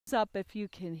thumbs up if you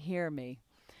can hear me.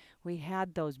 We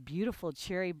had those beautiful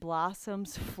cherry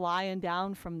blossoms flying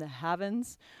down from the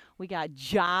heavens. We got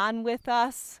John with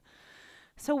us.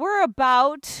 So we're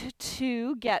about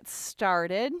to get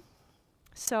started.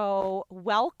 So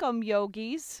welcome,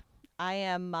 yogis. I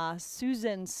am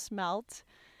Susan Smelt,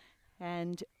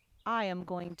 and I am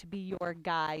going to be your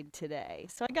guide today.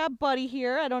 So I got Buddy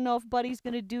here. I don't know if Buddy's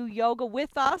going to do yoga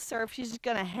with us or if she's just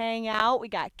going to hang out. We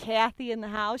got Kathy in the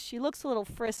house. She looks a little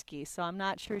frisky, so I'm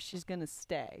not sure she's going to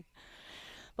stay.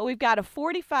 But we've got a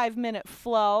 45-minute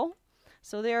flow.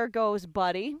 So there goes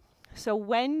Buddy. So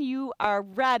when you are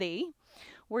ready,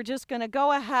 we're just going to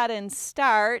go ahead and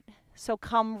start. So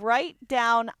come right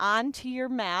down onto your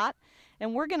mat.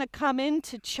 And we're going to come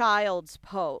into child's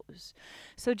pose.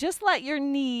 So just let your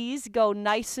knees go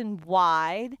nice and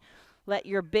wide. Let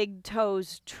your big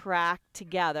toes track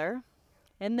together.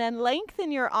 And then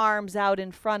lengthen your arms out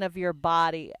in front of your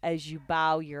body as you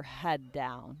bow your head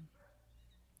down.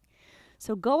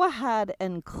 So go ahead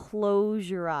and close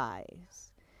your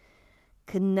eyes.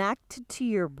 Connect to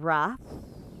your breath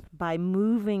by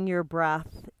moving your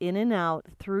breath in and out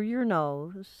through your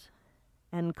nose.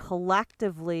 And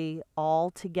collectively,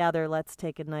 all together, let's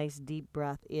take a nice deep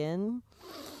breath in.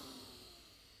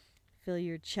 Fill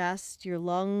your chest, your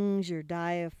lungs, your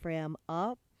diaphragm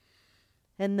up.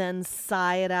 And then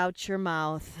sigh it out your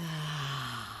mouth.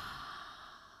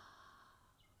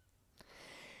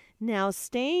 Now,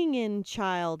 staying in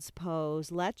child's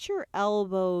pose, let your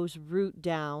elbows root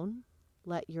down.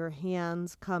 Let your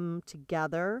hands come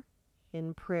together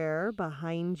in prayer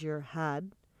behind your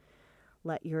head.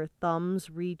 Let your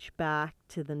thumbs reach back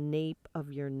to the nape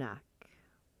of your neck.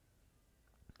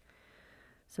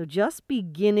 So just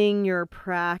beginning your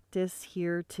practice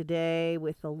here today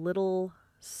with a little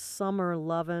summer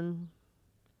lovin'.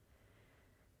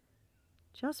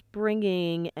 Just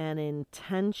bringing an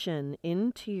intention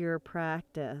into your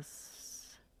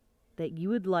practice that you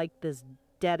would like to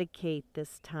dedicate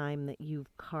this time that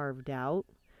you've carved out.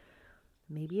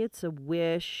 Maybe it's a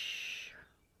wish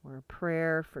or a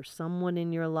prayer for someone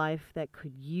in your life that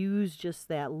could use just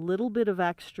that little bit of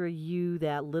extra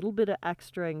that little bit of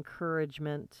extra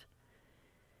encouragement.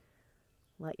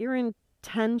 Let your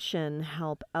intention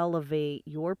help elevate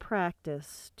your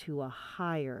practice to a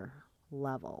higher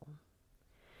level.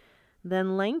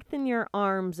 Then lengthen your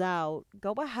arms out.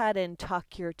 Go ahead and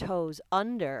tuck your toes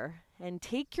under and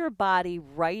take your body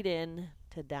right in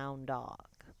to down dog.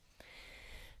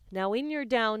 Now in your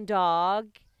down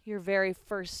dog, your very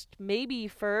first, maybe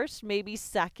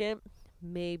second,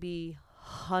 maybe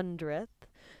 100th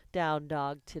down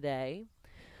dog today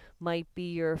might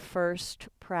be your first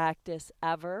practice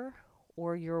ever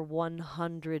or your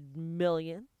 100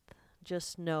 millionth.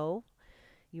 Just know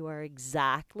you are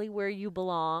exactly where you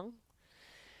belong.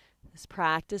 This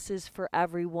practice is for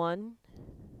everyone.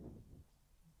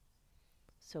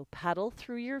 So pedal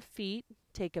through your feet,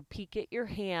 take a peek at your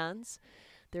hands.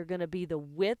 They're going to be the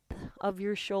width of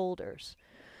your shoulders.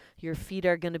 Your feet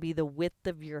are going to be the width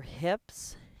of your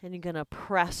hips, and you're going to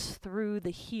press through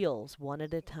the heels one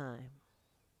at a time.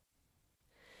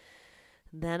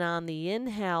 Then on the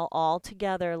inhale, all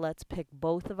together, let's pick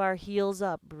both of our heels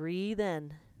up. Breathe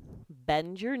in.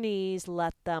 Bend your knees.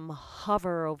 Let them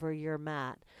hover over your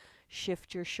mat.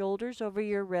 Shift your shoulders over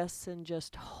your wrists and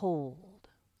just hold.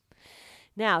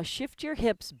 Now, shift your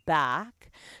hips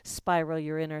back, spiral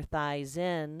your inner thighs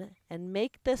in, and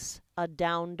make this a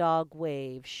down dog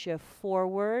wave. Shift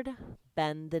forward,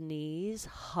 bend the knees,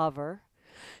 hover.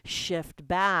 Shift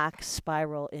back,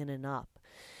 spiral in and up.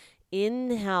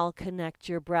 Inhale, connect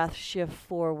your breath, shift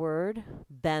forward,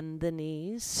 bend the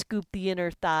knees, scoop the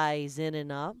inner thighs in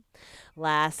and up.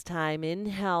 Last time,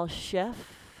 inhale,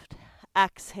 shift.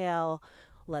 Exhale,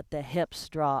 let the hips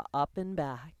draw up and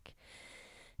back.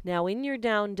 Now in your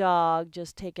down dog,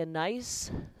 just take a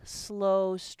nice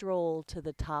slow stroll to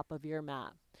the top of your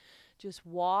mat. Just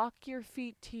walk your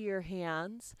feet to your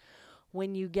hands.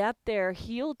 When you get there,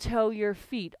 heel toe your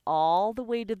feet all the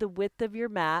way to the width of your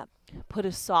mat. Put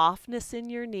a softness in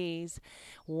your knees,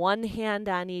 one hand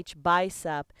on each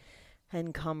bicep,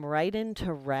 and come right into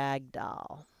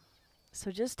ragdoll.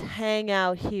 So just hang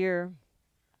out here.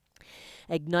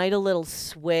 Ignite a little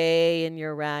sway in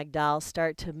your ragdoll.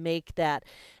 Start to make that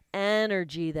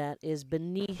energy that is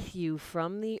beneath you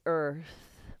from the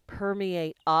earth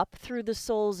permeate up through the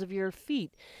soles of your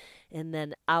feet and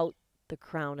then out the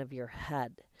crown of your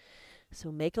head.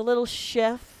 So make a little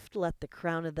shift. Let the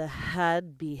crown of the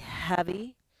head be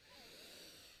heavy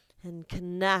and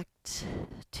connect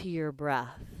to your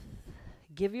breath.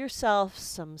 Give yourself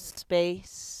some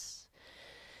space.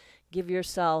 Give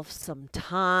yourself some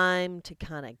time to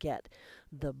kind of get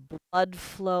the blood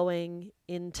flowing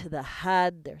into the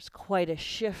head. There's quite a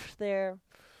shift there.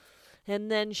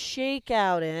 And then shake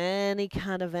out any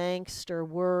kind of angst or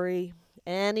worry,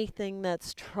 anything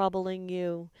that's troubling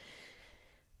you,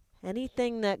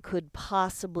 anything that could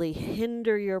possibly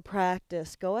hinder your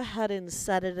practice. Go ahead and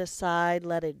set it aside.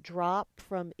 Let it drop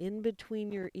from in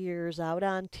between your ears out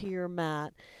onto your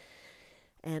mat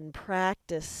and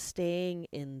practice staying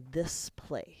in this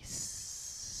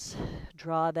place.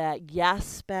 Draw that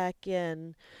yes back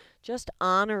in, just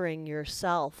honoring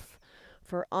yourself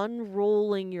for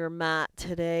unrolling your mat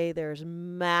today. There's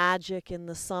magic in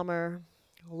the summer,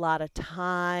 a lot of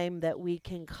time that we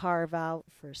can carve out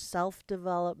for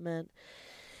self-development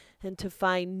and to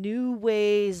find new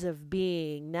ways of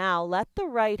being. Now, let the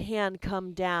right hand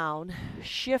come down,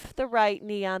 shift the right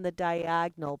knee on the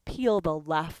diagonal, peel the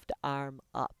left arm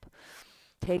up.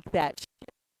 Take that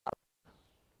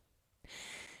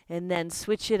and then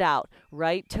switch it out.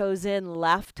 Right toes in,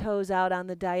 left toes out on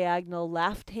the diagonal,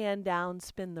 left hand down,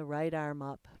 spin the right arm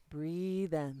up.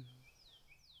 Breathe in.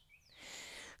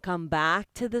 Come back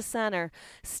to the center.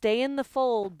 Stay in the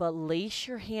fold, but lace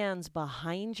your hands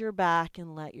behind your back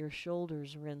and let your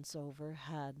shoulders rinse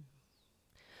overhead.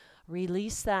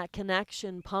 Release that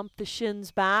connection. Pump the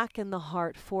shins back and the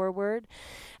heart forward.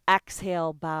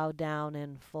 Exhale, bow down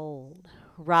and fold.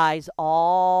 Rise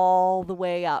all the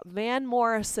way up. Van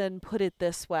Morrison put it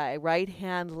this way, right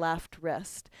hand, left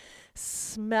wrist.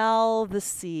 Smell the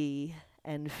sea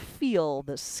and feel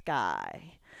the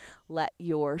sky. Let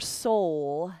your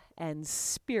soul and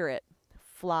spirit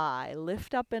fly.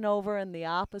 Lift up and over in the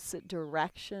opposite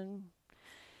direction.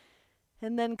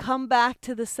 And then come back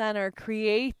to the center.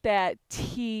 Create that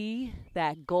T,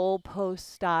 that goalpost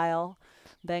style.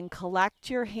 Then collect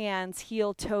your hands,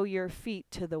 heel toe your feet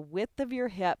to the width of your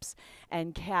hips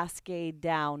and cascade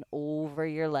down over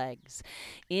your legs.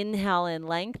 Inhale and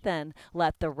lengthen.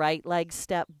 Let the right leg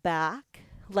step back.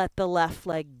 Let the left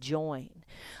leg join.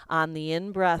 On the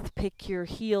in-breath, pick your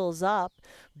heels up.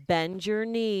 Bend your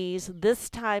knees. This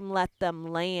time, let them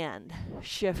land.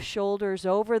 Shift shoulders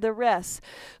over the wrists.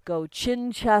 Go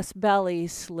chin, chest, belly.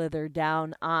 Slither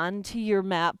down onto your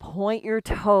mat. Point your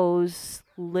toes.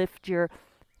 Lift your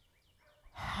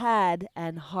head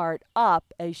and heart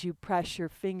up as you press your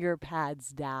finger pads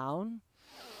down.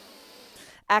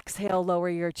 Exhale, lower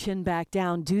your chin back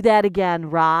down. Do that again.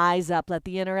 Rise up. Let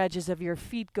the inner edges of your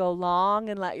feet go long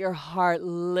and let your heart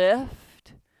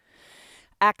lift.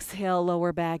 Exhale,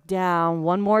 lower back down.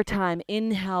 One more time.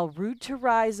 Inhale, root to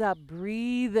rise up.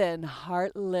 Breathe in.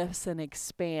 Heart lifts and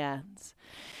expands.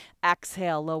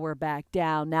 Exhale, lower back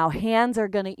down. Now hands are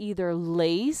going to either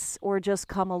lace or just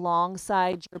come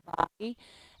alongside your body.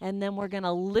 And then we're going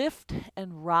to lift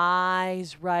and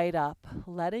rise right up,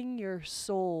 letting your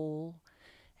soul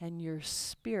and your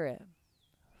spirit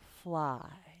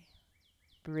fly.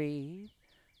 Breathe.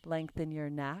 Lengthen your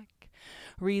neck.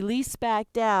 Release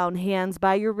back down. Hands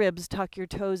by your ribs. Tuck your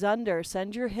toes under.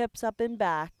 Send your hips up and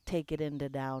back. Take it into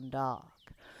down dog.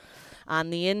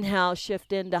 On the inhale,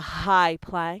 shift into high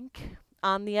plank.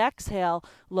 On the exhale,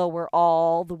 lower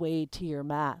all the way to your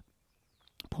mat.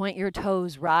 Point your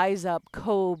toes, rise up,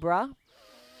 cobra.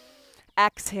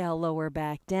 Exhale, lower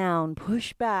back down,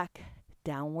 push back,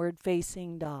 downward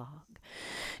facing dog.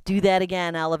 Do that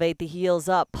again. Elevate the heels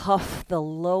up, puff the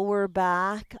lower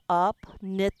back up,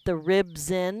 knit the ribs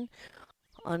in,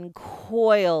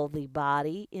 uncoil the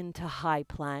body into high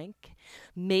plank.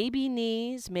 Maybe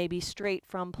knees, maybe straight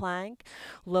from plank.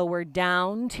 Lower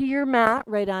down to your mat,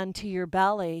 right onto your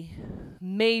belly.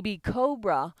 Maybe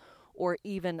cobra or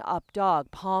even up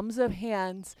dog. Palms of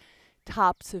hands,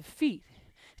 tops of feet.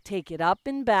 Take it up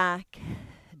and back,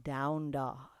 down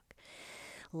dog.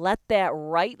 Let that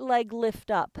right leg lift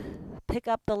up. Pick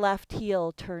up the left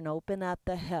heel, turn open at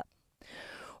the hip.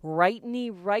 Right knee,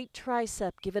 right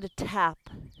tricep, give it a tap.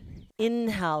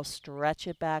 Inhale, stretch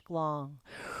it back long.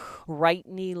 Right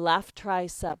knee, left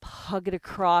tricep, hug it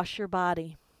across your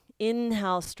body.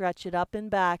 Inhale, stretch it up and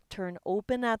back, turn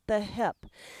open at the hip.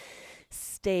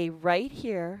 Stay right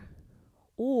here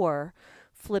or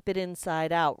flip it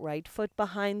inside out. Right foot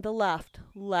behind the left.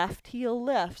 Left heel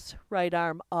lifts. Right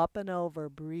arm up and over.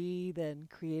 Breathe in.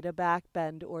 Create a back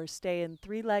bend or stay in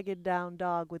three-legged down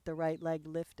dog with the right leg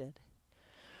lifted.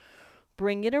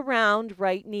 Bring it around.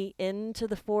 Right knee into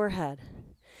the forehead.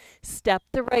 Step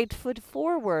the right foot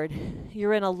forward.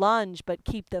 You're in a lunge, but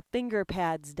keep the finger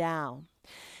pads down.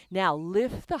 Now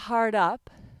lift the heart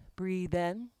up. Breathe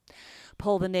in.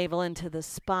 Pull the navel into the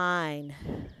spine.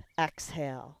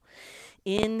 Exhale.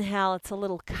 Inhale, it's a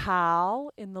little cow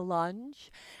in the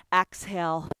lunge.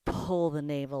 Exhale, pull the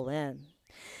navel in.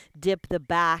 Dip the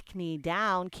back knee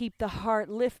down. Keep the heart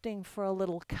lifting for a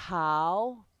little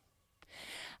cow.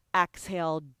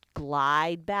 Exhale,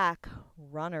 glide back,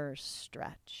 runner's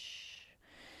stretch.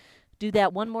 Do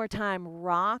that one more time.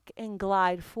 Rock and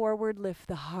glide forward. Lift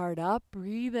the heart up.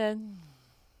 Breathe in.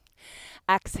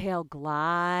 Exhale,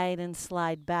 glide and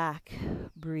slide back.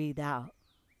 Breathe out.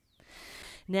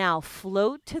 Now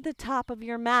float to the top of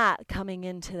your mat, coming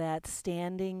into that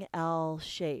standing L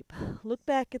shape. Look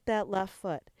back at that left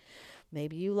foot.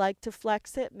 Maybe you like to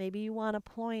flex it. Maybe you want to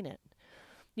point it.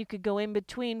 You could go in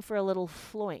between for a little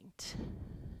floint,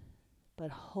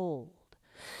 but hold.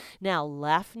 Now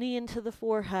left knee into the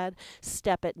forehead,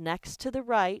 step it next to the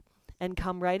right, and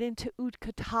come right into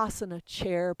Utkatasana,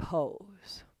 chair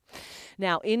pose.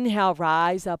 Now inhale,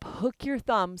 rise up, hook your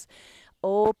thumbs,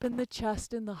 open the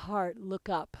chest and the heart, look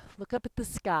up at the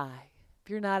sky. If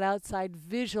you're not outside,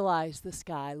 visualize the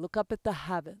sky, look up at the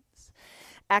heavens.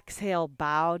 Exhale,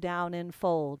 bow down and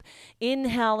fold.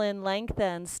 Inhale in,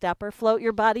 lengthen, step or float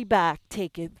your body back.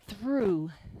 Take it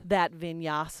through that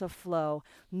vinyasa flow,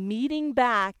 meeting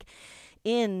back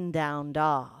in down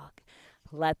dog.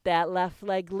 Let that left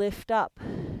leg lift up.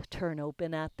 Turn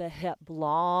open at the hip,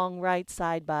 long right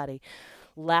side body.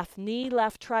 Left knee,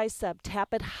 left tricep,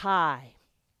 tap it high.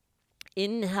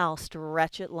 Inhale,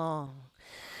 stretch it long.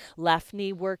 Left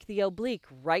knee, work the oblique,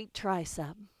 right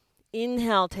tricep.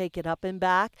 Inhale, take it up and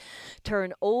back.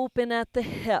 Turn open at the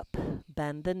hip.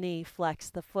 Bend the knee, flex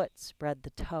the foot, spread the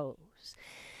toes.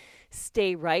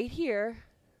 Stay right here,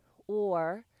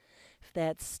 or if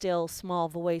that still small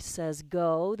voice says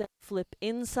go, then flip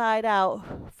inside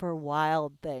out for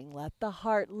wild thing. Let the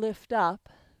heart lift up.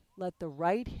 Let the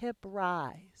right hip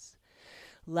rise.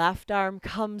 Left arm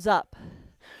comes up.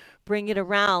 Bring it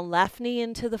around. Left knee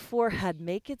into the forehead.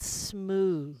 Make it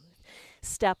smooth.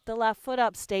 Step the left foot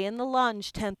up. Stay in the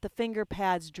lunge. Tent the finger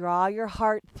pads. Draw your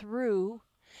heart through.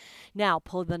 Now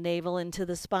pull the navel into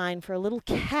the spine for a little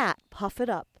cat. Puff it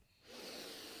up.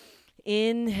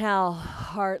 Inhale,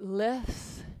 heart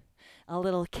lifts. A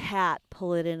little cat,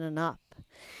 pull it in and up.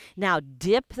 Now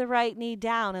dip the right knee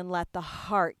down and let the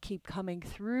heart keep coming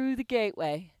through the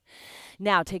gateway.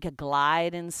 Now take a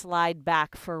glide and slide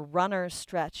back for runner's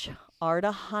stretch.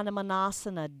 Ardha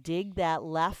Hanumanasana. Dig that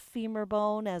left femur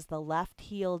bone as the left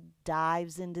heel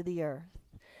dives into the earth.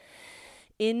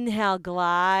 Inhale,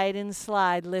 glide and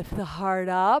slide. Lift the heart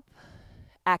up.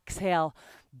 Exhale,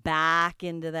 back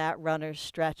into that runner's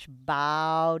stretch.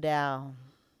 Bow down.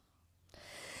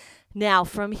 Now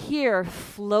from here,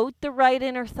 float the right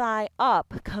inner thigh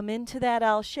up. Come into that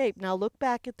L shape. Now look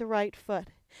back at the right foot.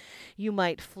 You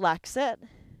might flex it.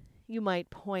 You might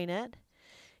point it.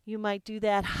 You might do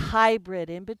that hybrid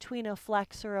in between a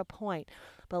flex or a point.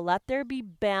 But let there be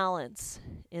balance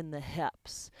in the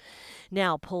hips.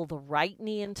 Now pull the right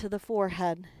knee into the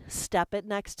forehead. Step it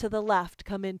next to the left.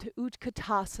 Come into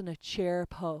Utkatasana, chair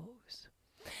pose.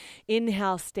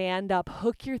 Inhale, stand up.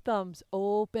 Hook your thumbs.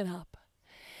 Open up.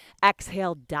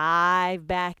 Exhale, dive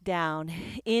back down.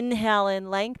 Inhale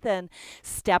in, lengthen.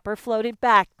 Step or float it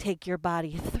back. Take your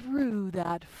body through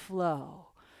that flow.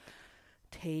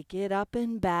 Take it up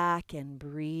and back and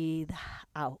breathe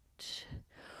out.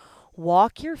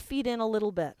 Walk your feet in a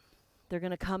little bit. They're going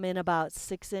to come in about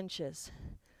 6 inches.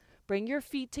 Bring your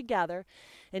feet together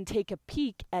and take a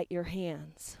peek at your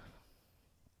hands.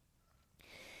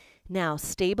 Now,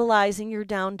 stabilizing your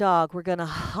down dog, we're going to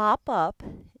hop up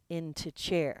into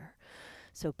chair.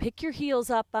 So pick your heels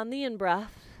up on the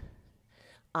in-breath.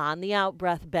 On the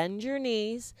out-breath, bend your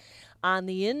knees. On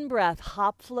the in-breath,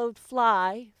 hop, float,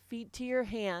 fly. Feet to your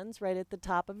hands right at the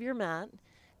top of your mat.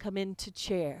 Come into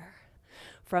chair.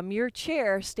 From your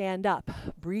chair, stand up.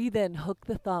 Breathe in, hook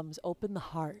the thumbs, open the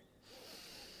heart.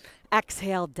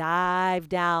 Exhale, dive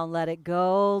down, let it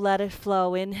go, let it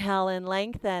flow. Inhale and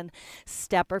lengthen.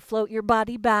 Step or float your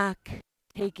body back.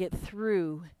 Take it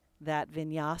through that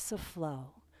vinyasa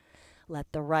flow.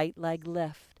 Let the right leg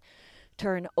lift.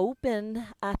 Turn open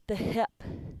at the hip.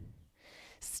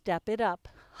 Step it up.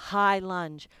 High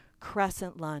lunge,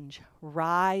 crescent lunge.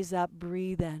 Rise up,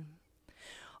 breathe in.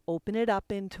 Open it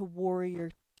up into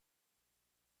warrior.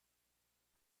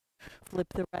 Flip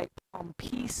the right palm,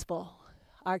 peaceful.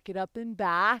 Arc it up and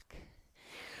back.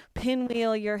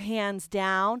 Pinwheel your hands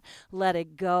down. Let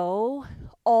it go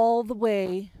all the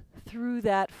way through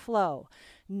that flow.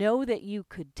 Know that you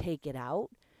could take it out.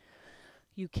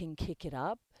 You can kick it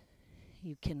up.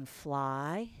 You can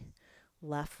fly.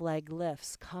 Left leg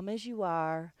lifts. Come as you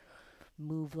are.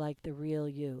 Move like the real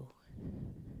you.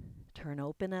 Turn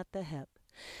open at the hip.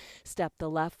 Step the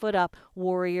left foot up.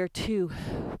 Warrior two.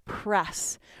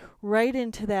 Press right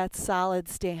into that solid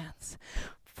stance.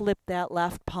 Flip that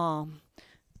left palm.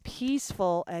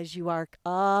 peaceful as you arc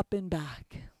up and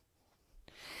back.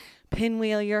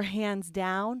 Pinwheel your hands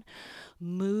down,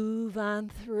 move on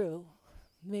through.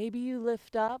 Maybe you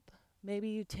lift up, maybe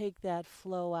you take that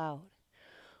flow out.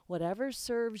 Whatever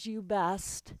serves you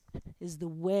best is the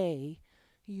way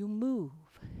you move,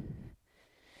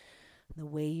 the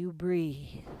way you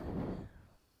breathe.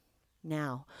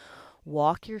 Now,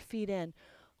 walk your feet in.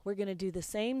 We're going to do the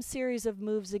same series of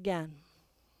moves again.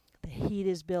 The heat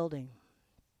is building.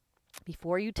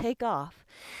 Before you take off,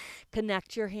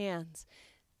 connect your hands.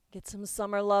 Get some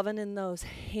summer loving in those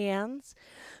hands.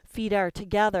 Feet are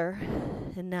together,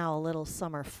 and now a little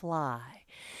summer fly.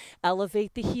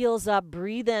 Elevate the heels up,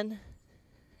 breathe in.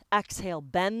 Exhale,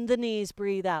 bend the knees,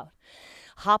 breathe out.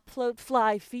 Hop, float,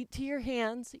 fly, feet to your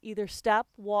hands. Either step,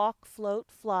 walk, float,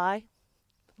 fly.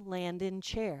 Land in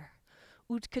chair.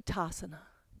 Utkatasana.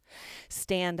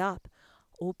 Stand up.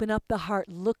 Open up the heart,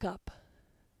 look up.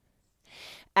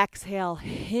 Exhale,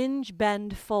 hinge,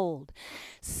 bend, fold.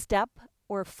 Step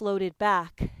or float it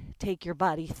back. Take your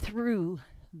body through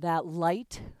that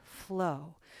light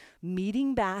flow.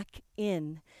 Meeting back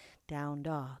in down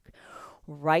dog.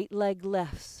 Right leg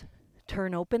lifts.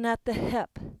 Turn open at the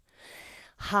hip.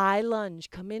 High lunge,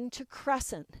 come into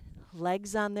crescent.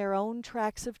 Legs on their own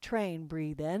tracks of train.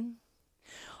 Breathe in.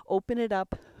 Open it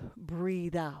up,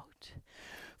 breathe out.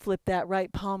 Flip that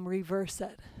right palm, reverse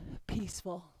it.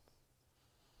 Peaceful.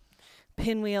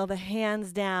 Pinwheel the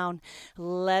hands down.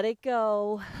 Let it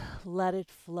go. Let it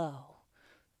flow.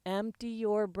 Empty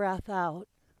your breath out.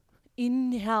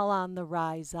 Inhale on the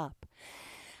rise up.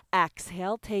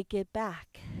 Exhale, take it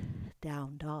back.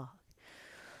 Down dog.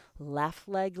 Left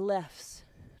leg lifts.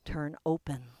 Turn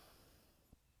open.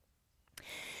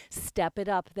 Step it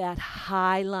up, that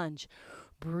high lunge.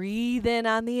 Breathe in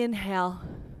on the inhale.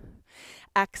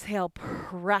 Exhale,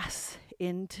 press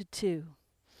into two.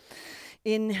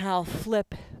 Inhale,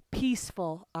 flip,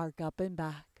 peaceful, arc up and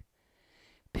back.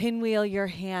 Pinwheel your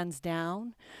hands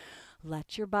down.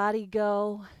 Let your body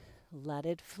go. Let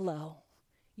it flow.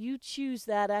 You choose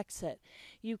that exit.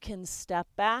 You can step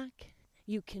back.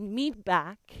 You can meet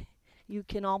back. You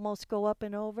can almost go up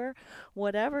and over.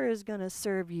 Whatever is going to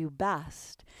serve you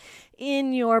best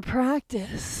in your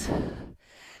practice.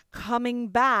 Coming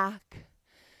back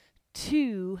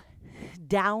to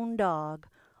down dog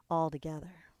all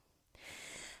together.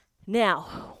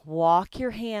 Now, walk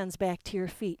your hands back to your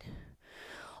feet,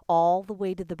 all the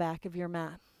way to the back of your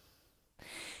mat.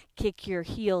 Kick your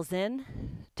heels in,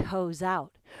 toes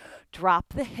out.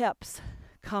 Drop the hips,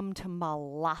 come to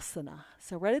Malasana.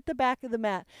 So right at the back of the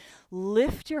mat,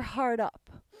 lift your heart up.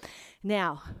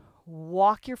 Now,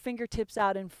 walk your fingertips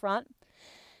out in front.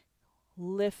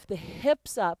 Lift the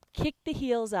hips up, kick the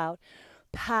heels out,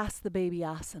 past the baby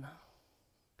asana.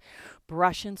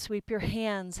 Brush and sweep your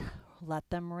hands, let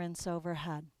them rinse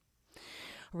overhead.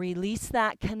 Release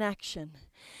that connection.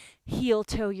 Heel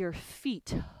toe your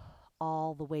feet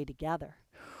all the way together.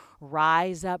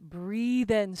 Rise up,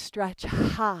 breathe in, stretch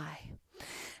high.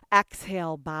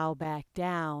 Exhale, bow back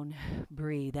down,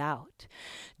 breathe out.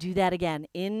 Do that again.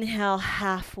 Inhale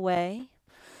halfway.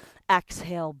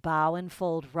 Exhale, bow and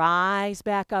fold, rise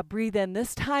back up, breathe in.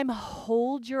 This time,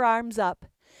 hold your arms up,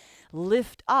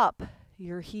 lift up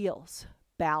your heels,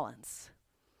 balance.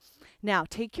 Now,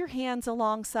 take your hands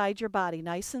alongside your body,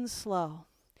 nice and slow.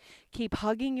 Keep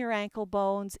hugging your ankle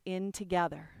bones in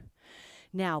together.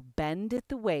 Now, bend at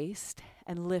the waist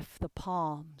and lift the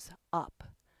palms up.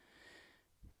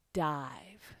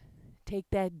 Dive. Take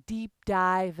that deep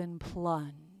dive and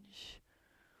plunge.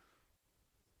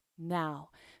 Now,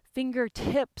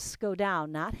 fingertips go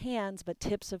down, not hands, but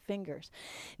tips of fingers.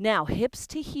 Now, hips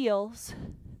to heels,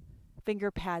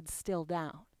 finger pads still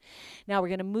down. Now, we're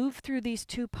going to move through these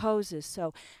two poses.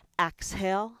 So,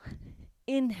 exhale,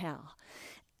 inhale,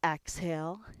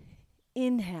 exhale,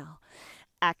 inhale,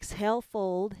 exhale,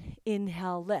 fold,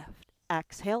 inhale, lift,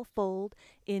 exhale, fold,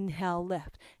 inhale,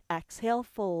 lift, exhale,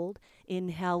 fold,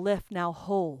 inhale, lift. Now,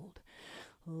 hold.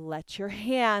 Let your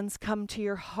hands come to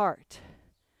your heart.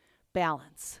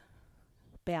 Balance,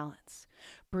 balance.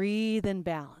 Breathe and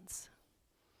balance.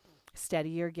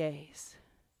 Steady your gaze.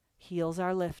 Heels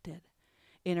are lifted.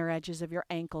 Inner edges of your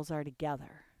ankles are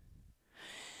together.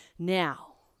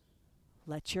 Now,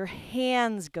 let your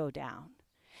hands go down.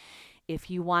 If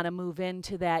you want to move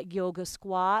into that yoga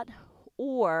squat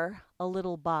or a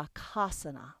little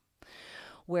bakasana,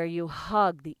 where you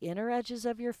hug the inner edges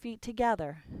of your feet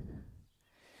together,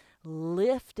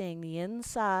 lifting the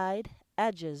inside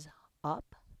edges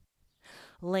up,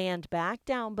 land back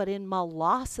down, but in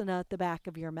malasana at the back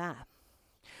of your mat.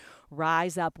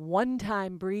 Rise up one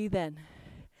time, breathe in.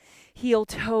 Heel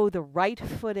toe the right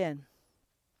foot in.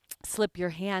 Slip your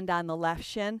hand on the left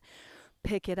shin.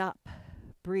 Pick it up.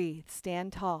 Breathe.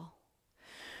 Stand tall.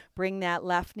 Bring that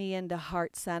left knee into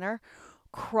heart center.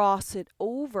 Cross it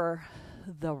over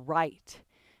the right.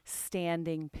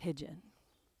 Standing pigeon.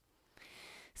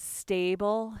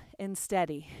 Stable and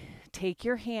steady. Take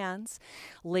your hands,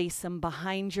 lace them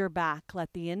behind your back.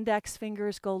 Let the index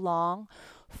fingers go long.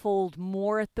 Fold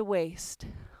more at the waist.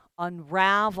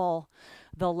 Unravel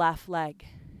the left leg.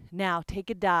 Now take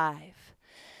a dive.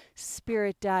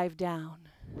 Spirit dive down.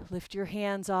 Lift your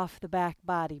hands off the back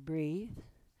body. Breathe.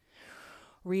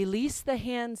 Release the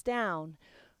hands down.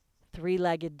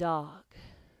 Three-legged dog.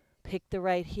 Pick the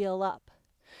right heel up.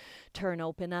 Turn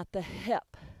open at the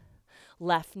hip.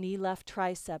 Left knee, left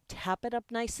tricep. Tap it up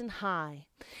nice and high.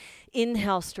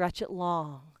 Inhale, stretch it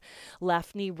long.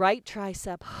 Left knee, right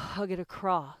tricep. Hug it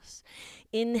across.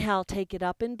 Inhale, take it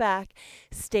up and back.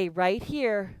 Stay right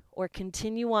here or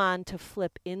continue on to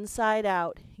flip inside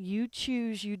out. You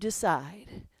choose, you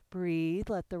decide. Breathe,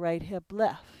 let the right hip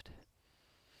lift.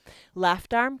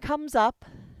 Left arm comes up.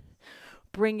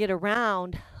 Bring it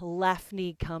around. Left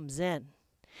knee comes in.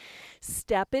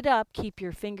 Step it up. Keep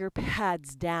your finger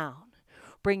pads down.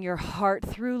 Bring your heart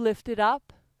through, lift it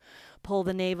up. Pull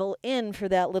the navel in for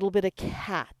that little bit of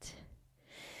cat.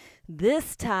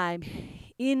 This time,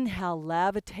 inhale,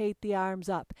 levitate the arms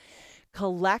up.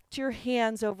 Collect your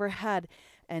hands overhead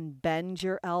and bend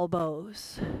your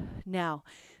elbows. Now,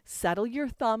 settle your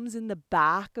thumbs in the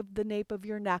back of the nape of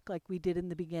your neck like we did in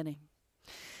the beginning.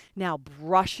 Now,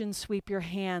 brush and sweep your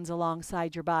hands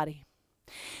alongside your body.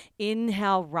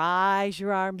 Inhale, rise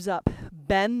your arms up.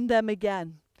 Bend them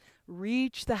again.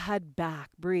 Reach the head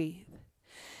back. Breathe.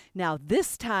 Now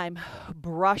this time,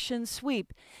 brush and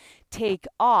sweep. Take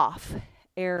off.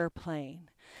 Airplane.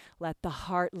 Let the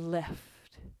heart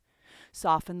lift.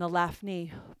 Soften the left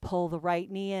knee. Pull the right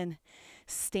knee in.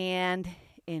 Stand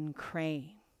in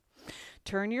crane.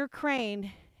 Turn your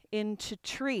crane into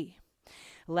tree.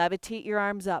 Levitate your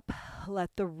arms up. Let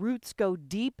the roots go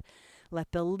deep.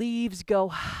 Let the leaves go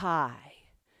high.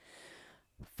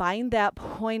 Find that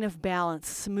point of balance.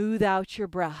 Smooth out your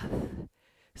breath.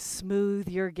 Smooth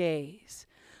your gaze.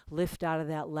 Lift out of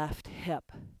that left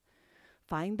hip.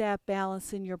 Find that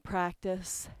balance in your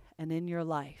practice and in your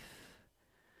life.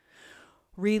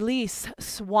 Release.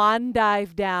 Swan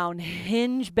dive down.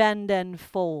 Hinge, bend, and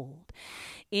fold.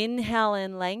 Inhale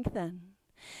and lengthen.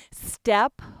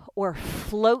 Step or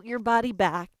float your body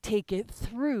back. Take it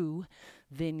through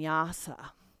Vinyasa.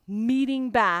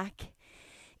 Meeting back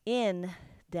in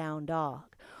down dog.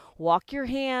 Walk your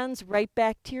hands right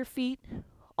back to your feet,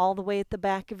 all the way at the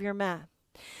back of your mat.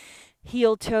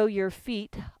 Heel toe your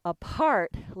feet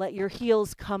apart. Let your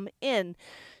heels come in,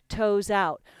 toes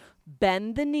out.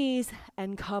 Bend the knees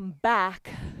and come back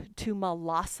to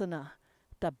Malasana,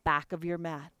 the back of your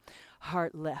mat.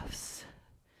 Heart lifts.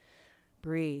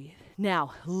 Breathe.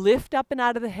 Now, lift up and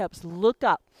out of the hips. Look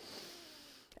up.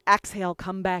 Exhale,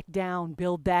 come back down.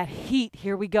 Build that heat.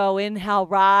 Here we go. Inhale,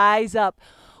 rise up.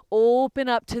 Open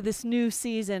up to this new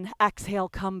season. Exhale,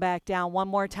 come back down. One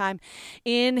more time.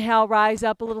 Inhale, rise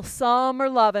up. A little summer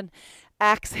loving.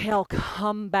 Exhale,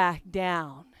 come back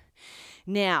down.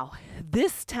 Now,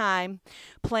 this time,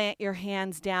 plant your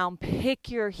hands down. Pick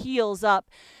your heels up.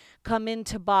 Come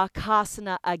into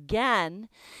Bakasana again.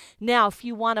 Now, if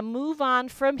you want to move on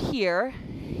from here,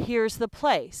 here's the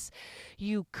place.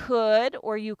 You could,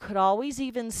 or you could always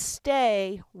even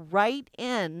stay right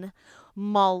in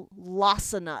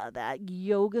Malasana, that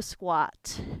yoga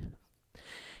squat.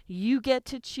 You get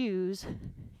to choose,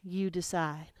 you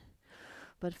decide.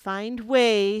 But find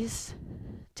ways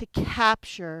to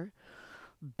capture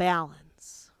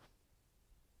balance.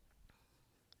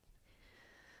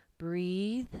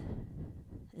 Breathe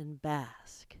and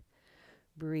bask.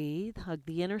 Breathe. Hug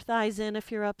the inner thighs in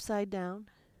if you're upside down.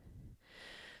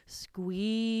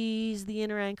 Squeeze the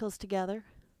inner ankles together.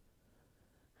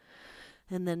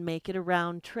 And then make it a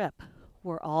round trip.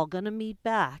 We're all going to meet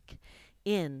back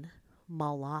in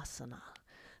Malasana,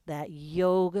 that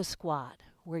yoga squat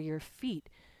where your feet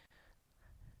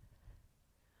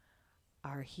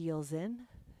are heels in,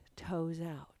 toes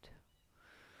out.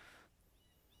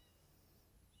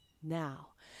 Now,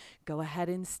 go ahead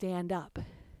and stand up.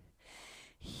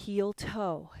 Heel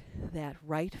toe, that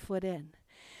right foot in.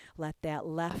 Let that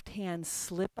left hand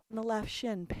slip on the left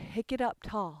shin. Pick it up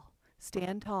tall.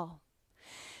 Stand tall.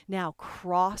 Now,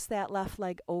 cross that left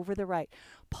leg over the right.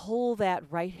 Pull that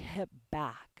right hip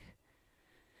back.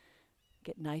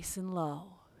 Get nice and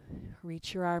low.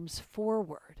 Reach your arms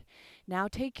forward. Now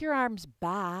take your arms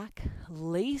back,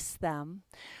 lace them,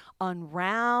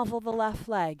 unravel the left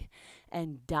leg,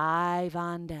 and dive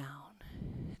on down.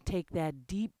 take that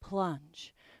deep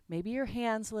plunge. Maybe your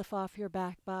hands lift off your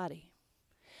back body.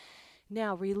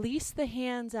 Now release the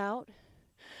hands out.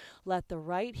 Let the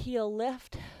right heel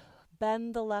lift.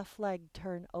 Bend the left leg,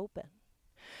 turn open.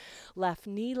 Left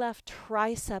knee, left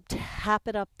tricep, tap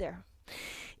it up there.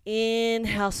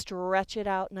 Inhale, stretch it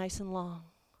out nice and long.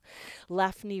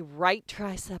 Left knee, right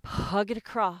tricep, hug it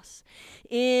across.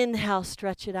 Inhale,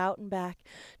 stretch it out and back.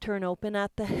 Turn open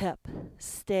at the hip.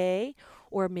 Stay,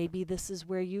 or maybe this is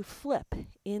where you flip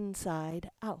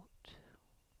inside out.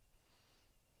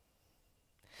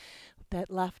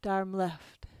 That left arm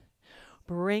lift.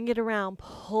 Bring it around,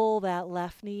 pull that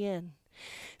left knee in.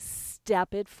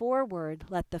 Step it forward.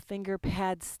 Let the finger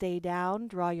pads stay down.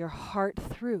 Draw your heart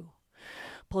through.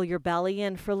 Pull your belly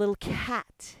in for a little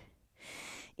cat.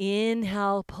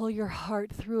 Inhale, pull your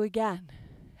heart through again.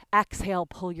 Exhale,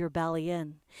 pull your belly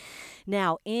in.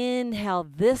 Now inhale,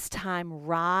 this time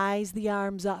rise the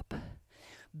arms up.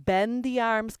 Bend the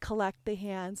arms, collect the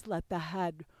hands, let the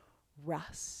head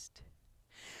rest.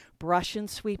 Brush and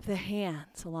sweep the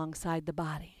hands alongside the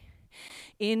body.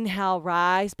 Inhale,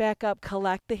 rise back up,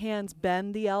 collect the hands,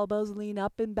 bend the elbows, lean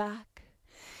up and back.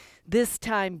 This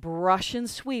time, brush and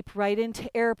sweep right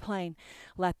into airplane.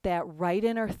 Let that right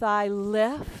inner thigh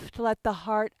lift. Let the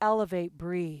heart elevate.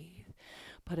 Breathe.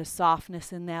 Put a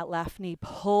softness in that left knee.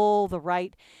 Pull the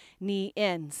right knee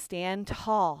in. Stand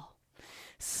tall.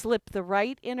 Slip the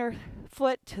right inner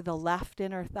foot to the left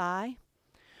inner thigh.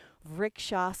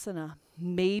 Vrikshasana.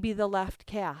 Maybe the left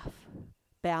calf.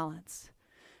 Balance.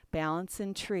 Balance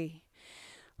in tree.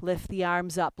 Lift the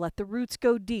arms up. Let the roots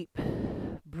go deep.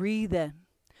 Breathe in.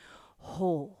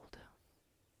 Hold.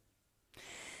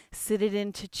 Sit it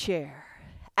into chair.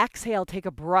 Exhale, take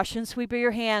a brush and sweep of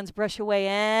your hands. Brush away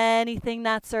anything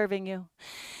not serving you.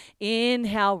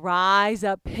 Inhale, rise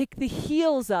up. Pick the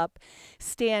heels up.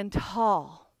 Stand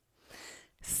tall.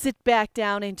 Sit back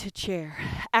down into chair.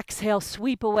 Exhale,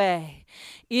 sweep away.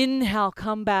 Inhale,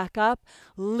 come back up.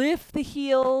 Lift the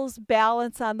heels.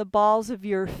 Balance on the balls of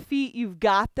your feet. You've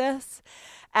got this.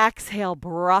 Exhale,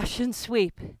 brush and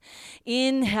sweep.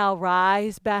 Inhale,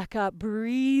 rise back up.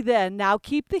 Breathe in. Now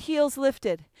keep the heels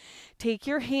lifted. Take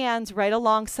your hands right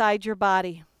alongside your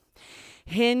body.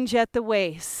 Hinge at the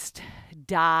waist.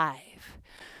 Dive.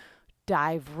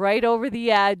 Dive right over the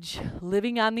edge.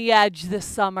 Living on the edge this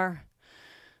summer.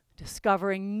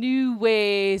 Discovering new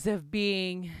ways of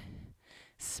being.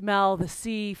 Smell the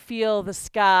sea, feel the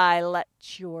sky. Let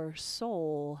your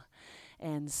soul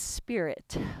and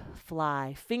spirit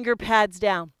fly. Finger pads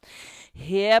down.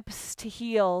 Hips to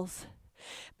heels.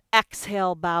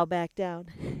 Exhale, bow back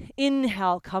down.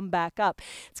 Inhale, come back up.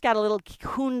 It's got a little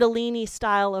kundalini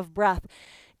style of breath.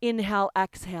 Inhale,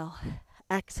 exhale.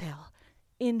 Exhale.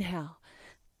 Inhale.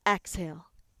 Exhale.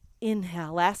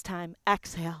 Inhale. Last time,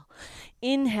 exhale.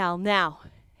 Inhale. Now,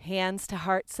 hands to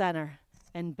heart center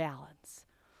and balance.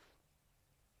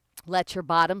 Let your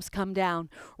bottoms come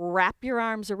down. Wrap your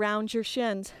arms around your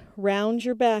shins. Round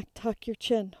your back. Tuck your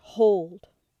chin. Hold.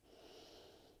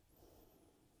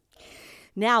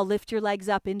 Now lift your legs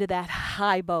up into that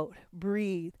high boat.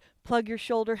 Breathe. Plug your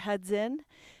shoulder heads in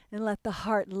and let the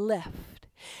heart lift.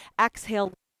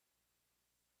 Exhale.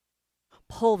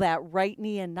 Pull that right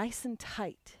knee in nice and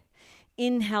tight.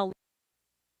 Inhale.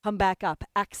 Come back up.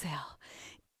 Exhale.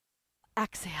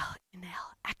 Exhale.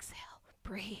 Inhale. Exhale.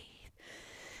 Breathe.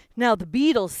 Now the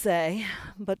Beatles say,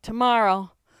 but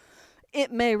tomorrow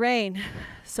it may rain,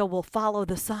 so we'll follow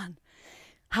the sun.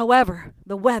 However,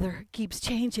 the weather keeps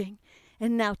changing,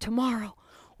 and now tomorrow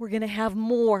we're going to have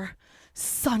more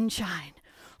sunshine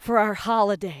for our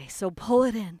holiday. So pull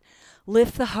it in.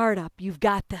 Lift the heart up. You've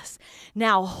got this.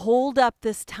 Now hold up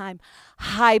this time.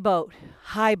 High boat.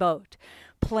 High boat.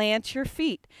 Plant your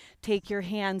feet. Take your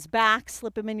hands back.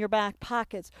 Slip them in your back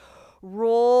pockets.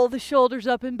 Roll the shoulders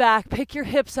up and back. Pick your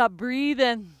hips up. Breathe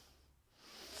in.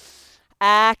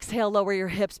 Exhale, lower your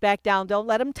hips back down. Don't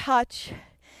let them touch.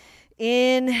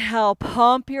 Inhale,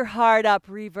 pump your heart up.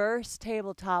 Reverse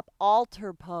tabletop,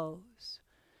 altar pose.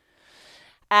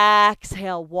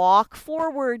 Exhale, walk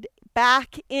forward,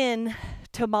 back in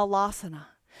to Malasana.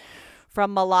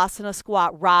 From Malasana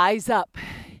squat, rise up.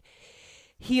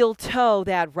 Heel toe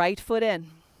that right foot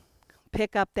in.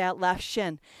 Pick up that left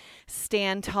shin.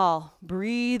 Stand tall.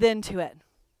 Breathe into it.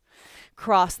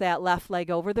 Cross that left leg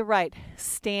over the right.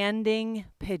 Standing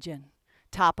pigeon.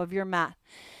 Top of your mat.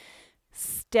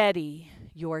 Steady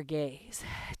your gaze.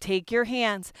 Take your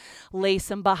hands. Lace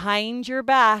them behind your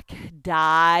back.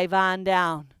 Dive on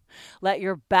down. Let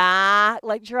your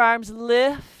arms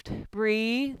lift.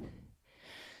 Breathe.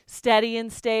 Steady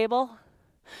and stable.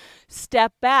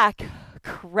 Step back.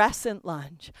 Crescent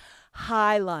lunge.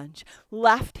 high lunge.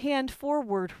 Left hand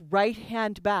forward, right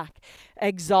hand back.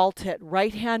 Exalt it.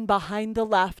 Right hand behind the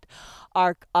left.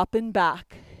 Arc up and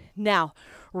back. Now,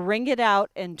 wring it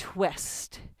out and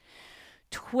twist.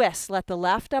 Twist. Let the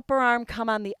left upper arm come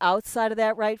on the outside of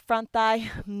that right front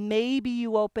thigh. Maybe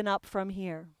you open up from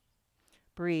here.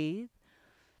 Breathe.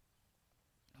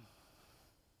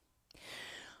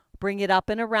 Bring it up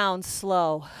and around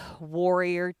slow.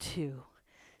 Warrior two.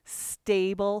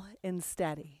 Stable and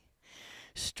steady.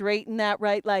 Straighten that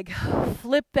right leg.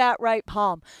 Flip that right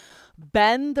palm.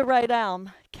 Bend the right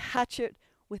arm. Catch it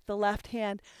with the left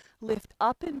hand. Lift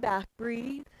up and back.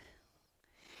 Breathe.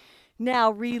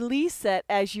 Now release it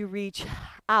as you reach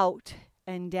out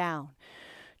and down.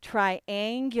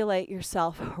 Triangulate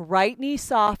yourself. Right knee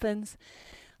softens.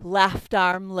 Left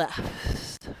arm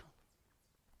lifts.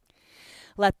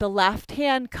 Let the left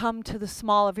hand come to the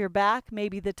small of your back,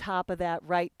 maybe the top of that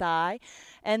right thigh,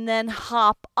 and then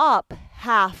hop up,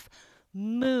 half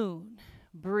moon.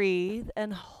 Breathe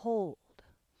and hold.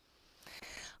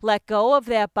 Let go of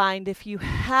that bind if you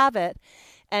have it,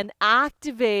 and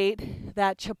activate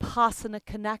that Chapasana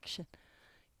connection.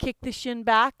 Kick the shin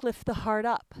back, lift the heart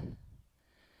up.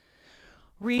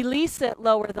 Release it,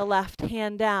 lower the left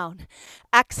hand down.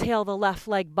 Exhale the left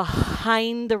leg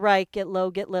behind the right, get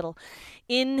low, get little.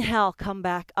 Inhale, come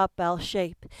back up, L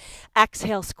shape.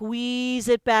 Exhale, squeeze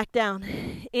it back down.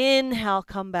 Inhale,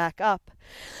 come back up.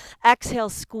 Exhale,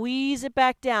 squeeze it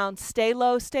back down. Stay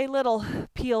low, stay little.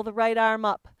 Peel the right arm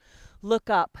up. Look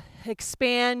up.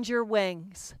 Expand your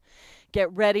wings. Get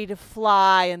ready to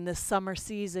fly in this summer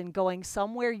season, going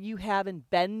somewhere you haven't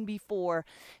been before.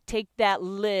 Take that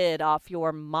lid off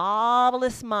your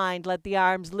marvelous mind. Let the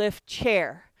arms lift,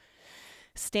 chair.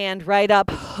 Stand right up,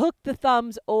 hook the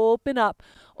thumbs, open up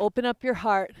your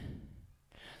heart.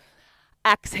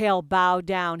 Exhale, bow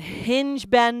down, hinge,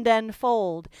 bend, and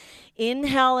fold.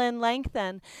 Inhale and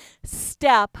lengthen.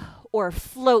 Step or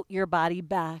float your body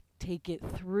back. Take it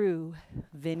through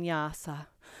Vinyasa.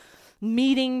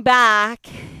 Meeting back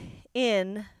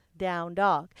in down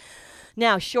dog.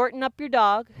 Now shorten up your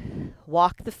dog.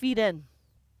 Walk the feet in.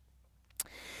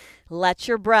 Let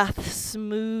your breath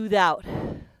smooth out.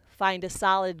 Find a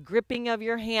solid gripping of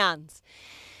your hands.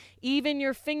 Even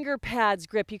your finger pads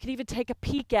grip. You can even take a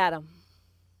peek at them.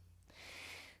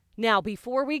 Now,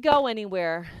 before we go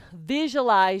anywhere,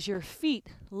 visualize your feet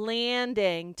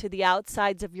landing to the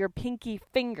outsides of your pinky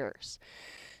fingers.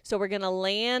 So we're going to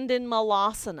land in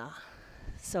Malasana.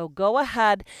 So go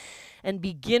ahead and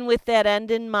begin with that end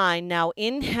in mind. Now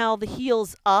inhale the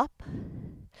heels up.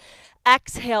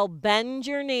 Exhale, bend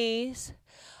your knees.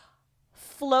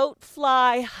 Float,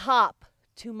 fly, hop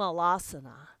to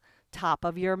Malasana, top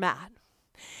of your mat.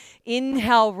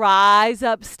 Inhale, rise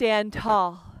up, stand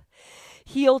tall.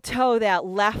 Heel toe that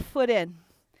left foot in.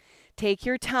 Take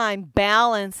your time,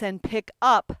 balance and pick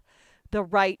up the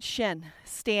right shin.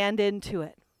 Stand into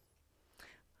it.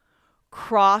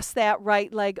 Cross that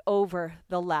right leg over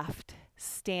the left.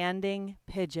 Standing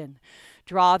pigeon.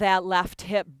 Draw that left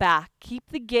hip back.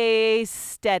 Keep the gaze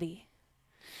steady.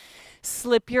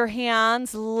 Slip your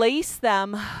hands, lace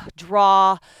them.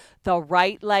 Draw the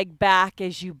right leg back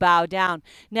as you bow down.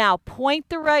 Now point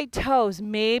the right toes.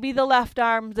 Maybe the left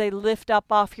arm, they lift up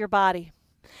off your body.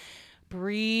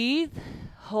 Breathe.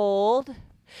 Hold.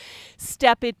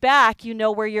 Step it back. You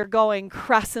know where you're going.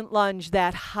 Crescent lunge,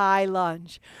 that high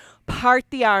lunge. Part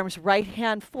the arms, right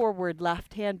hand forward,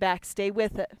 left hand back. Stay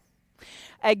with it.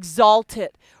 Exalt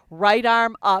it. Right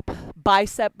arm up,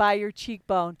 bicep by your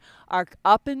cheekbone. Arc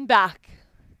up and back.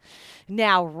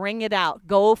 Now wring it out.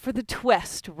 Go for the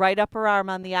twist. Right upper arm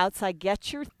on the outside.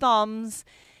 Get your thumbs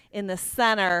in the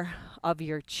center of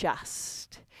your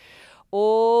chest.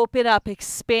 Open up.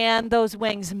 Expand those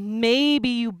wings. Maybe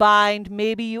you bind.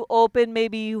 Maybe you open.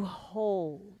 Maybe you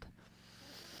hold.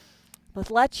 But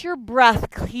let your breath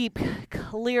keep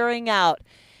clearing out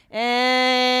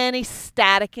any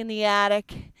static in the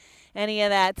attic, any of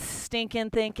that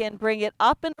stinking thinking. Bring it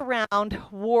up and around,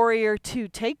 warrior two.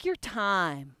 Take your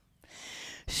time.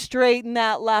 Straighten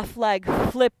that left leg,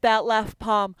 flip that left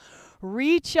palm,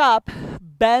 reach up,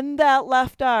 bend that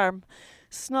left arm,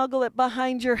 snuggle it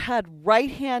behind your head.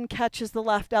 Right hand catches the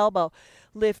left elbow.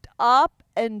 Lift up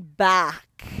and back.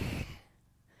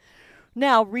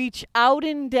 Now reach out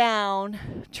and down,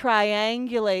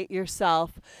 triangulate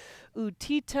yourself.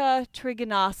 Utthita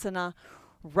Trikonasana,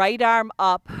 right arm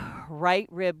up, right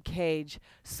rib cage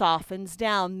softens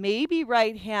down. Maybe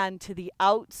right hand to the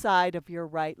outside of your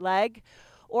right leg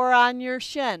or on your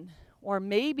shin, or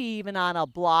maybe even on a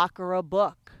block or a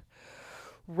book.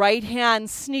 Right hand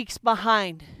sneaks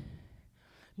behind.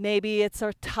 Maybe it's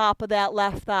on top of that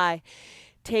left thigh.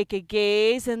 Take a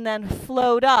gaze and then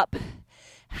float up.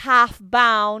 Half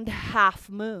bound, half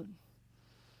moon.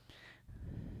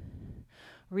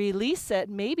 Release it.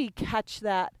 Maybe catch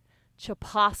that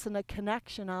Chapasana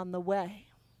connection on the way.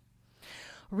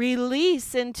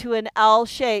 Release into an L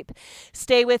shape.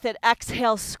 Stay with it.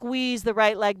 Exhale, squeeze the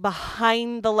right leg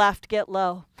behind the left. Get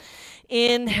low.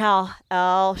 Inhale,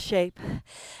 L shape.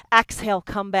 Exhale,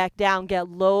 come back down. Get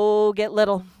low, get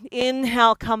little.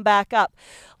 Inhale, come back up.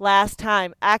 Last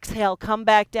time. Exhale, come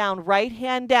back down. Right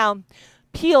hand down.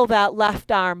 Peel that left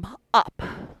arm up.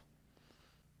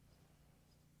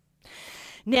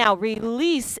 Now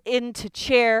release into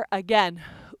chair again.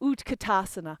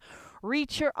 Utkatasana.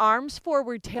 Reach your arms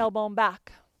forward, tailbone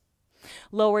back.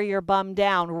 Lower your bum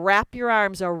down. Wrap your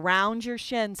arms around your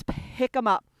shins. Pick them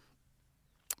up.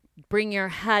 Bring your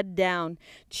head down.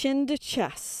 Chin to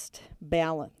chest.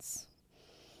 Balance.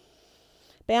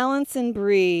 Balance and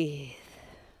breathe.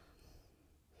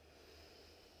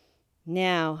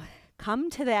 Now,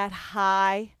 come to that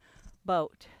high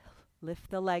boat. Lift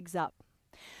the legs up.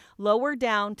 Lower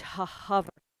down to hover.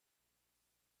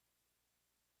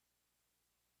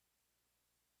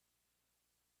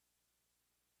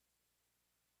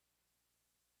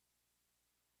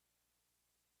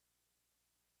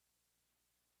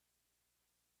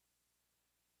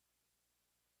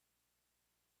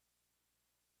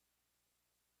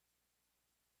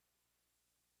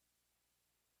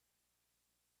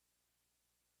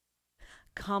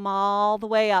 Come all the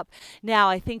way up. Now,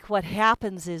 I think what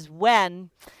happens is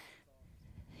when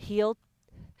heel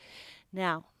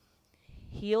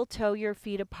toe your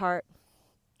feet apart,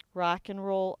 rock and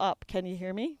roll up. Can you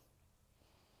hear me?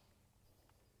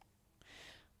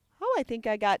 Oh, I think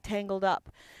I got tangled up.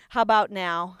 How about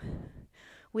now?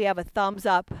 We have a thumbs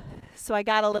up. So I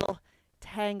got a little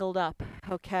tangled up.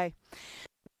 Okay.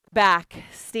 Back,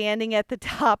 standing at the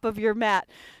top of your mat.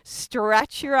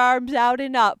 Stretch your arms out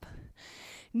and up.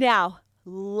 Now,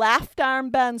 left arm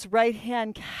bends, right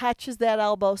hand catches that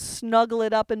elbow, snuggle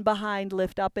it up and behind,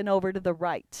 lift up and over to the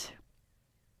right.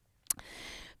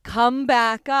 Come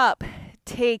back up.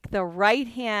 Take the right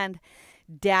hand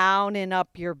down and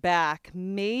up your back.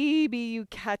 Maybe you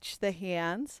catch the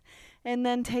hands and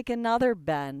then take another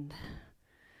bend.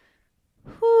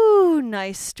 Whoo,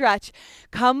 nice stretch.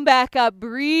 Come back up,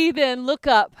 breathe in, look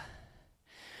up.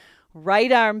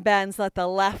 Right arm bends, let the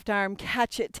left arm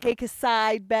catch it. Take a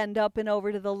side bend up and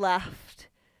over to the left.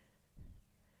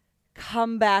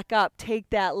 Come back up. Take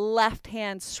that left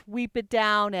hand, sweep it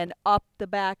down and up the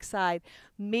back side.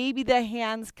 Maybe the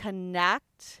hands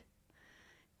connect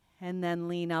and then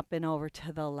lean up and over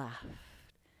to the left.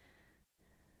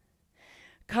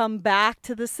 Come back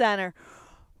to the center.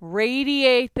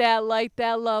 Radiate that light,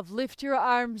 that love. Lift your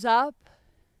arms up.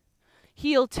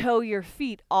 Heel toe your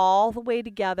feet all the way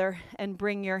together and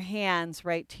bring your hands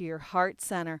right to your heart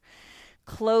center.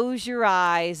 Close your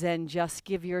eyes and just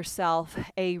give yourself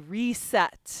a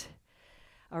reset,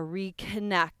 a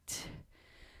reconnect.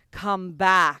 Come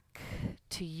back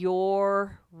to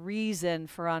your reason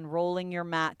for unrolling your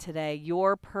mat today,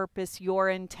 your purpose, your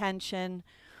intention,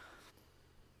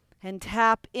 and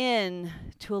tap in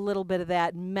to a little bit of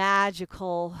that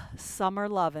magical summer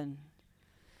lovin'.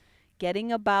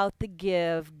 Getting about the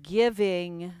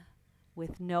giving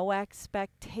with no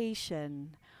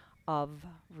expectation of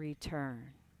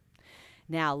return.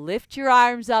 Now lift your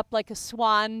arms up like a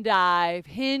swan dive.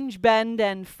 Hinge, bend,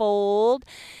 and fold.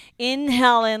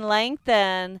 Inhale and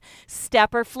lengthen.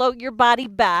 Step or float your body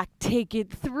back. Take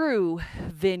it through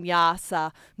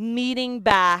Vinyasa. Meeting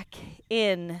back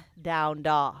in down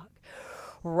dog.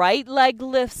 Right leg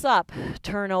lifts up.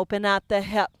 Turn open at the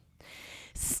hip.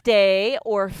 Stay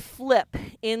or flip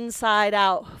inside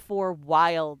out for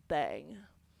wild thing.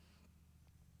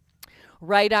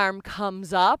 Right arm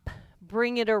comes up,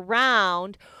 bring it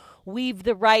around, weave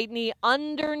the right knee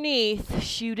underneath,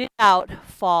 shoot it out,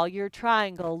 fall your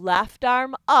triangle, left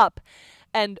arm up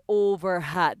and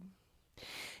overhead.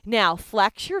 Now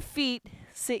flex your feet,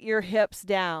 sit your hips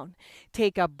down.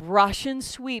 Take a brush and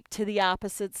sweep to the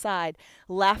opposite side.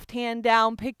 Left hand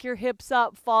down, pick your hips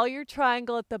up, fall your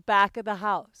triangle at the back of the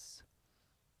house.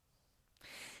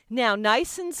 Now,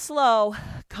 nice and slow,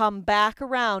 come back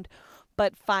around,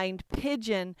 but find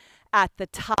pigeon at the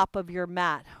top of your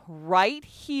mat. Right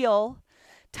heel,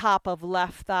 top of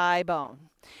left thigh bone.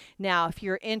 Now, if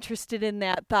you're interested in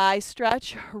that thigh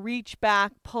stretch, reach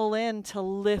back, pull in to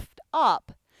lift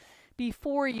up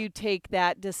before you take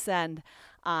that descend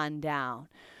on down.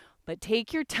 But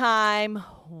take your time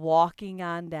walking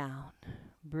on down.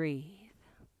 Breathe.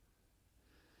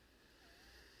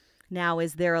 Now,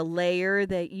 is there a layer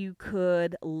that you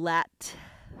could let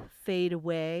fade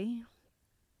away?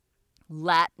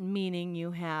 Let meaning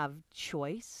you have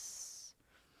choice.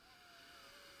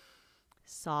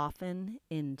 Soften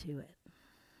into it.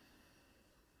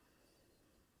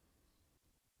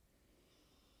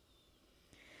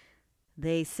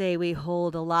 They say we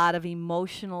hold a lot of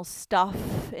emotional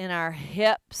stuff in our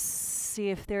hips. See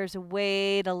if there's a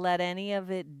way to let any of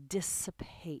it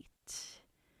dissipate.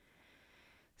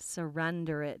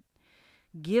 Surrender it.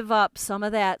 Give up some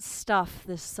of that stuff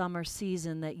this summer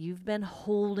season that you've been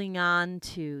holding on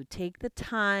to. Take the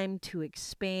time to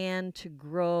expand, to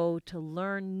grow, to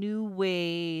learn new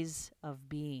ways of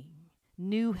being,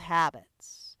 new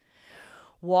habits.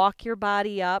 Walk your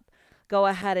body up. Go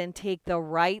ahead and take the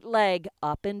right leg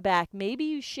up and back. Maybe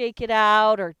you shake it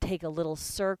out or take a little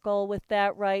circle with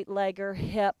that right leg or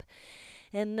hip.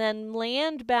 And then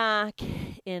land back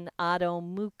in Adho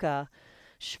Mukha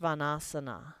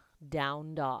Svanasana,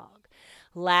 down dog.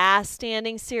 Last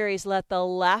standing series, let the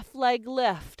left leg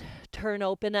lift, turn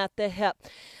open at the hip.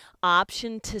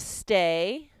 Option to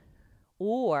stay,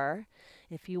 or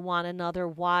if you want another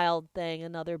wild thing,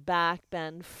 another back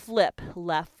bend, flip.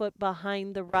 Left foot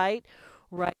behind the right,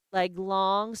 right leg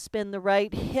long, spin the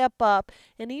right hip up,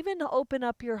 and even open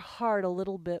up your heart a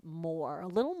little bit more, a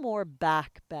little more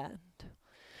back bend,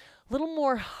 a little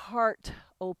more heart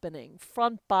opening,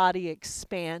 front body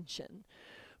expansion.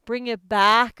 Bring it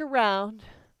back around.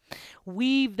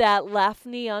 Weave that left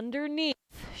knee underneath.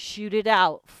 Shoot it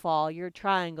out. Fall your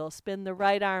triangle. Spin the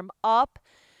right arm up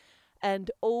and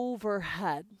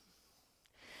overhead.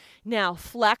 Now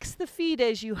flex the feet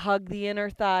as you hug the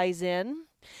inner thighs in.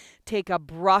 Take a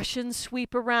brush and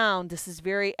sweep around. This is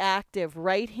very active.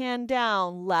 Right hand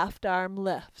down, left arm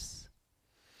lifts.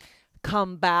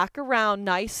 Come back around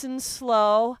nice and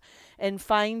slow and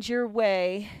find your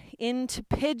way into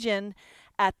pigeon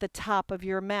at the top of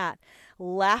your mat.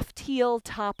 Left heel,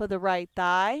 top of the right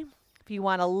thigh. If you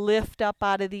want to lift up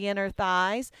out of the inner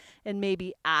thighs and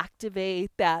maybe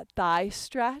activate that thigh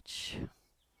stretch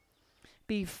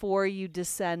before you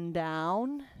descend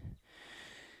down,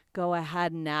 go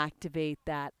ahead and activate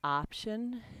that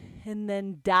option and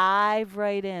then dive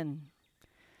right in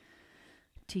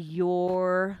to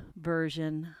your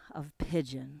version of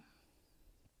pigeon.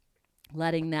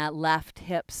 Letting that left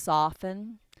hip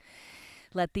soften.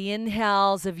 Let the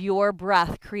inhales of your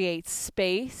breath create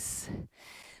space.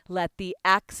 Let the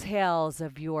exhales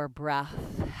of your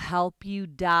breath help you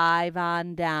dive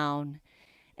on down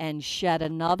and shed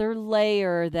another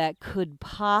layer that could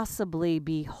possibly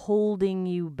be holding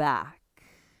you back.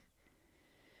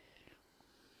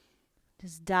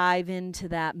 Just dive into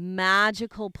that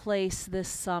magical place this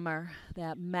summer,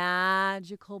 that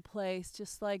magical place,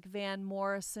 just like Van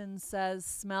Morrison says,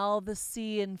 smell the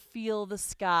sea and feel the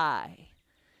sky.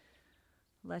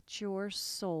 Let your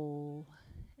soul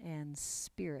and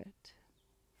spirit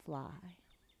fly.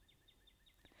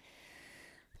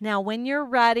 Now, when you're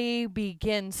ready,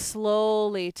 begin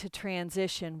slowly to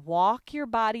transition. Walk your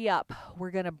body up. We're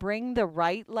going to bring the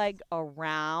right leg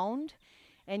around,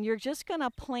 and you're just going to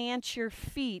plant your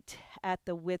feet at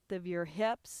the width of your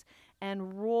hips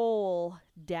and roll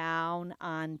down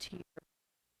onto your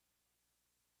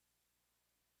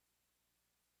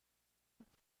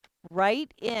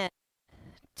right in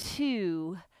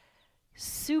to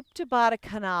Supta Baddha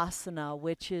Konasana,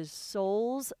 which is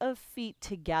soles of feet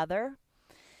together,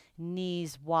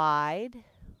 knees wide,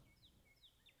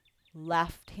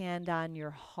 left hand on your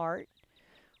heart,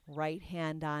 right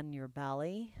hand on your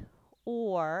belly,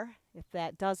 or if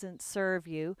that doesn't serve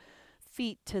you,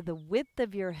 feet to the width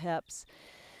of your hips,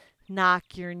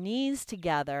 knock your knees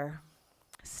together,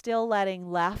 still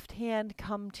letting left hand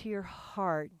come to your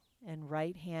heart and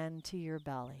right hand to your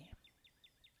belly.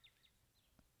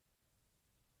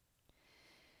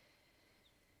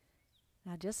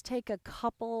 Now just take a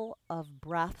couple of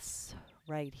breaths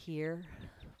right here.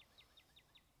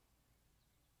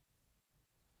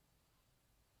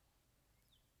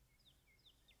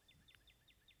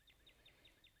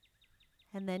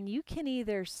 And then you can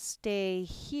either stay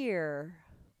here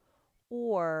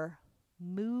or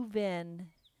move in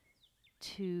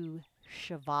to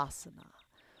Shavasana,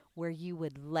 where you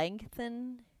would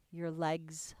lengthen your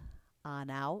legs on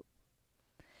out.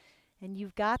 And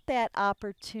you've got that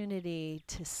opportunity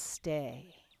to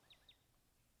stay.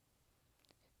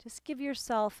 Just give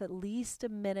yourself at least a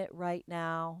minute right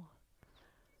now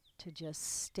to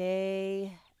just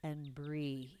stay and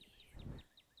breathe.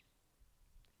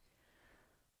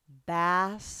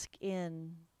 Bask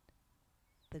in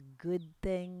the good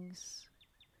things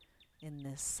in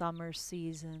this summer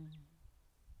season.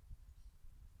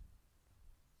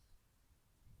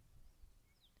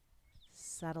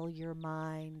 Settle your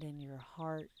mind and your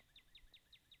heart.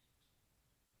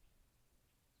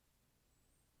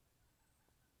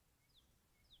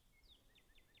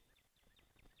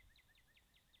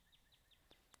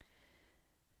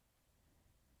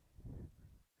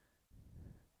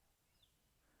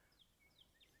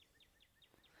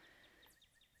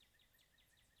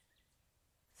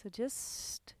 So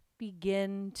just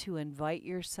begin to invite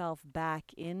yourself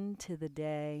back into the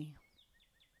day.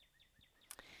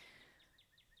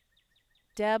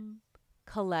 Deb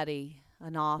Coletti,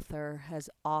 an author, has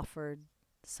offered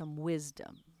some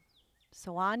wisdom.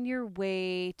 So on your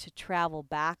way to travel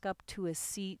back up to a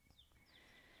seat,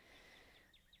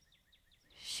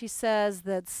 she says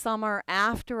that summer,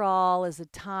 after all, is a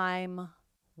time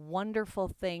wonderful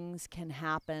things can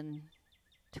happen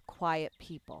to quiet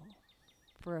people.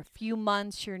 For a few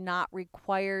months, you're not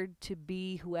required to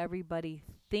be who everybody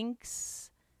thinks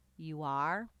you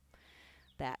are.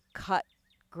 That cut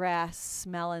grass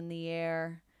smell in the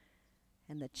air,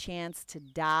 and the chance to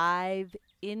dive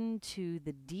into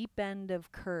the deep end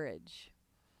of courage.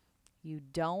 You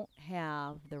don't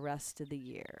have the rest of the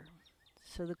year.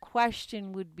 So the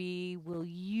question would be, will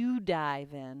you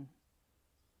dive in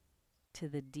to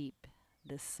the deep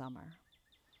this summer?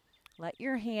 Let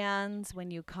your hands, when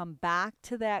you come back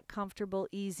to that comfortable,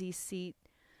 easy seat,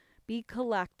 be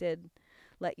collected.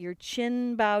 Let your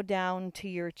chin bow down to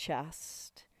your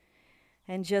chest.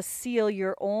 And just seal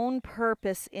your own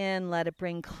purpose in. Let it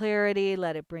bring clarity.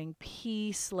 Let it bring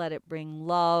peace. Let it bring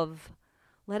love.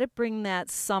 Let it bring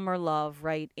that summer love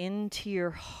right into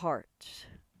your heart.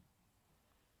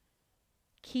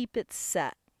 Keep it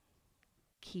set.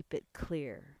 Keep it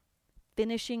clear.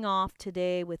 Finishing off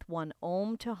today with one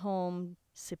Om to Home.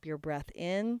 Sip your breath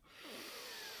in.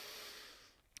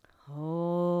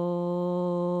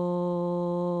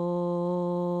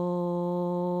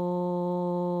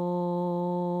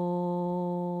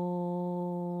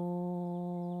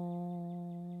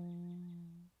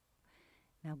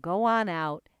 Now go on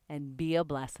out and be a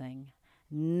blessing.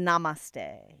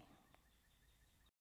 Namaste.